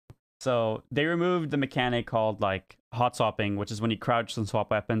So they removed the mechanic called like hot swapping, which is when you crouch and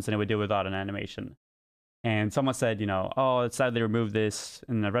swap weapons, and it would do it without an animation. And someone said, oh, it's sad they removed this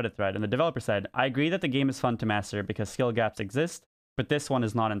in the Reddit thread. And the developer said, I agree that the game is fun to master because skill gaps exist, but this one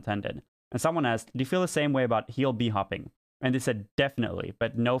is not intended. And someone asked, do you feel the same way about heal B hopping? And they said, definitely,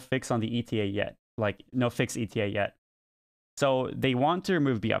 but no fix on the ETA yet. Like, no fix ETA yet. So they want to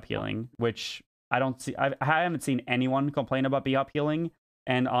remove B hop healing, which I don't see. I haven't seen anyone complain about B hop healing.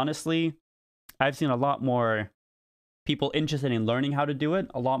 And honestly, I've seen a lot more people interested in learning how to do it,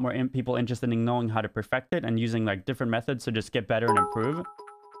 a lot more people interested in knowing how to perfect it and using like different methods to just get better and improve.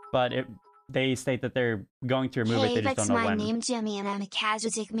 But they state that they're going to remove it, they just don't know when. My name Jimmy and I'm a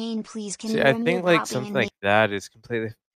Kazakhstan main. Please can See, you I remove think like hopping something and like that is completely